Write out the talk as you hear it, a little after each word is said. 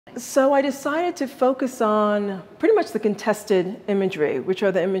So I decided to focus on pretty much the contested imagery, which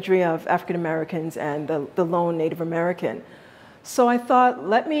are the imagery of African Americans and the lone Native American. So I thought,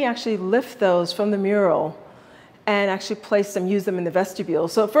 let me actually lift those from the mural and actually place them, use them in the vestibule.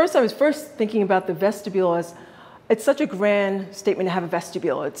 So at first, I was thinking about the vestibule as, it's such a grand statement to have a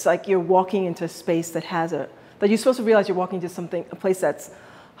vestibule. It's like you're walking into a space that has that you're supposed to realize you're walking to a place that's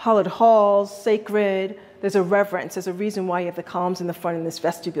hallowed halls, sacred. There's a reverence. There's a reason why you have the columns in the front in this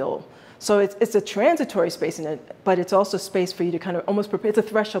vestibule. So it's a transitory space in it, but it's also space for you to kind of almost prepare. It's a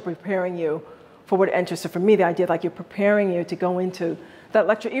threshold preparing you for what enters. So for me, the idea like you're preparing you to go into that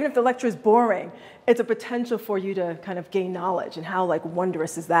lecture, even if the lecture is boring, it's a potential for you to kind of gain knowledge. And how like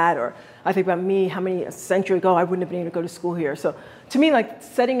wondrous is that? Or I think about me, how many a century ago I wouldn't have been able to go to school here. So to me, like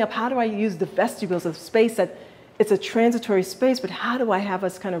setting up, how do I use the vestibules of space that it's a transitory space, but how do I have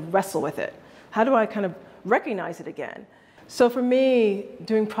us kind of wrestle with it? How do I kind of recognize it again? So for me,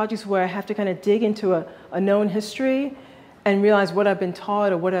 doing projects where I have to kind of dig into a known history and realize what I've been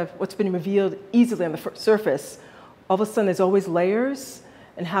taught or what's been revealed easily on the surface, all of a sudden there's always layers,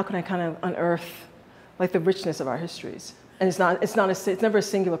 and how can I kind of unearth like the richness of our histories? And it's never a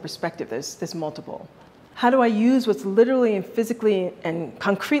singular perspective, there's multiple. How do I use what's literally and physically and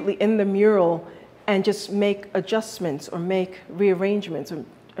concretely in the mural and just make adjustments or make rearrangements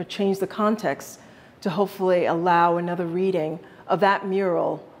or change the context to hopefully allow another reading of that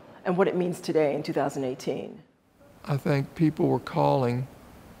mural and what it means today in 2018. I think people were calling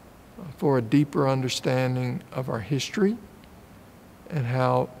for a deeper understanding of our history and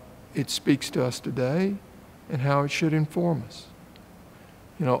how it speaks to us today and how it should inform us.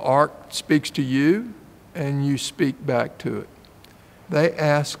 You know, art speaks to you and you speak back to it. They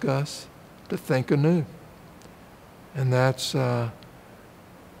ask us to think anew. And that's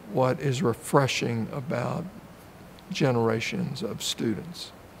what is refreshing about generations of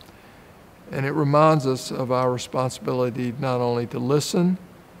students. And it reminds us of our responsibility not only to listen,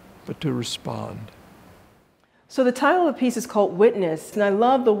 but to respond. So the title of the piece is called Witness, and I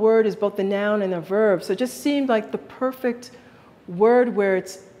love the word as both the noun and the verb. So it just seemed like the perfect word where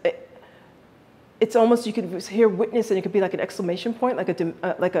it's almost, you could hear witness and it could be like an exclamation point,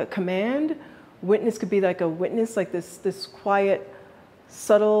 like a command. Witness could be like a witness, like this quiet,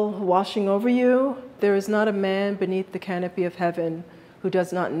 subtle washing over you. There is not a man beneath the canopy of heaven who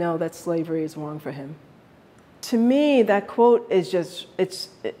does not know that slavery is wrong for him. To me, that quote is just,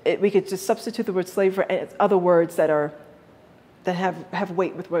 we could just substitute the word slave for other words that have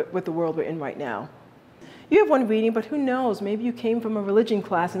weight with the world we're in right now. You have one reading, but who knows? Maybe you came from a religion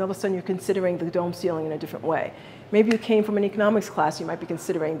class and all of a sudden you're considering the dome ceiling in a different way. Maybe you came from an economics class, you might be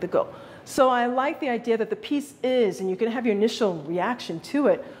considering the goal. So I like the idea that the piece is, and you can have your initial reaction to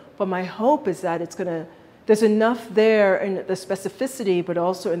it, but my hope is that there's enough there in the specificity, but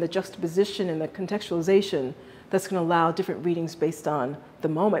also in the juxtaposition and the contextualization that's going to allow different readings based on the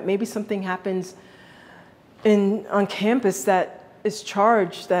moment. Maybe something happens on campus that is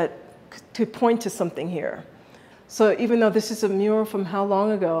charged to point to something here. So even though this is a mural from how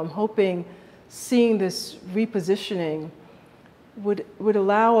long ago, I'm hoping seeing this repositioning would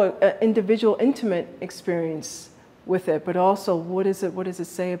allow an individual intimate experience with it, but also what does it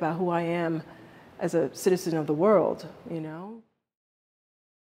say about who I am as a citizen of the world, you know?